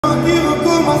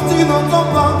Oh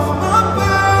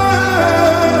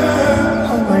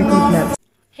my goodness.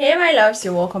 Hey my loves,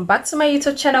 you're welcome back to my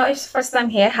YouTube channel. If it's the first time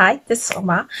here, hi, this is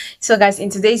Oma. So guys,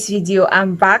 in today's video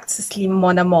I'm back to Slimane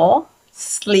Mon Amour.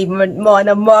 Slimane Mon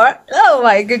Amour. Oh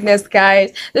my goodness,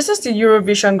 guys, this is the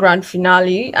Eurovision grand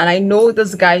finale and I know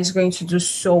this guy is going to do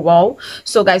so well.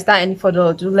 So guys, without any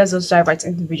further ado, let's just dive right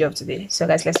into the video of today. So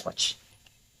guys, let's watch.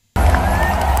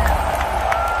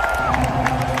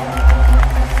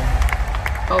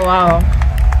 Oh wow.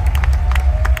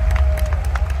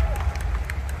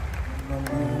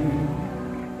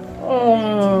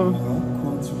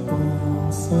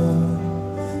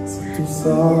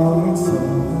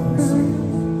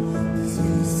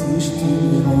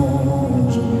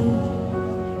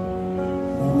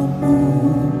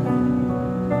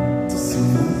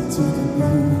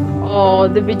 Oh,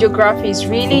 the videography is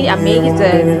really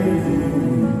amazing.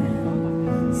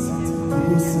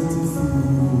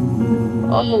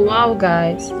 Oh wow,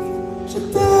 guys.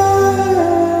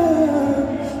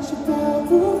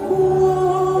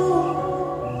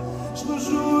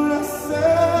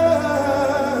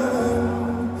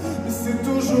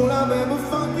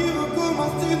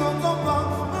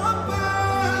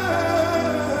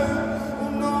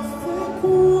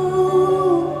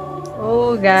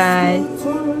 Oh guys.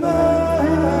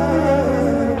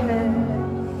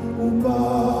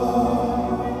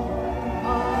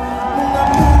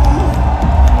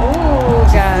 Oh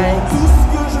guys.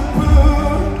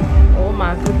 Oh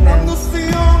my goodness.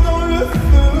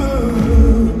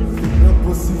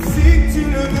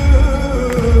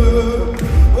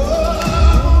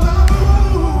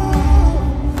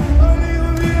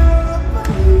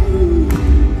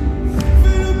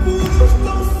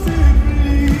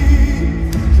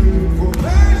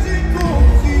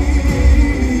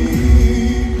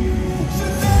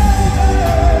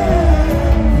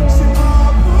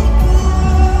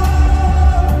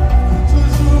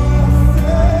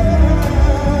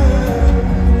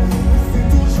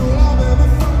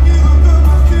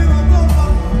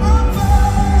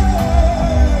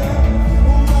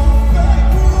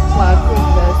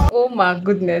 Oh my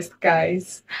goodness,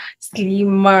 guys. Slimane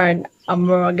Mon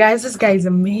Amour. Guys, this guy is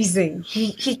amazing.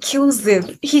 He kills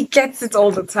it. He gets it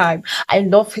all the time. I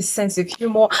love his sense of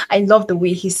humor. I love the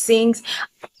way he sings.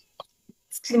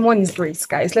 Slimane is great,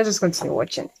 guys. Let's just continue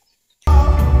watching.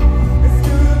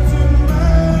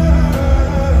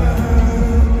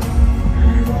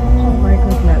 Oh my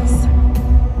goodness.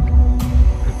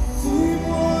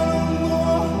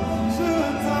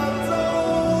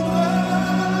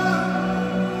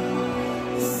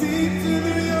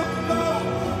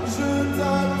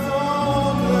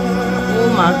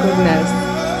 Oh my goodness.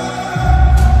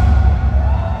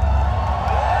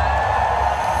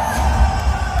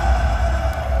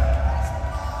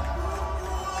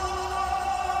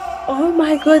 Oh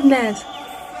my goodness.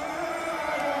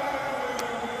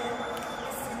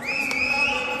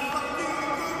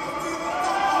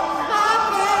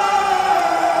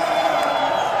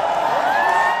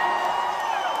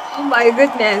 Oh my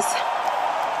goodness.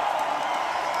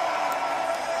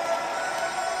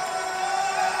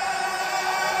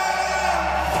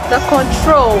 The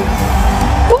control.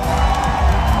 Ooh.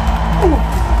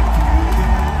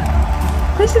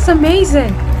 This is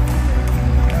amazing.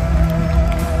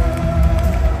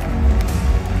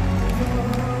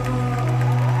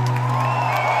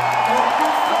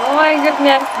 Oh my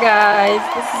goodness, guys.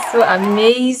 This is so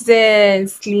amazing.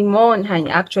 Slimane Han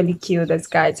actually killed us,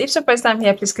 guys. If it's your first time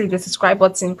here, please click the subscribe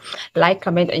button, like,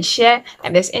 comment, and share. And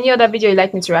if there's any other video you'd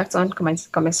like me to react on, comment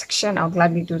section. I'll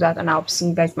gladly do that. And I'll see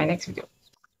you guys in my next video.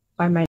 Bye, my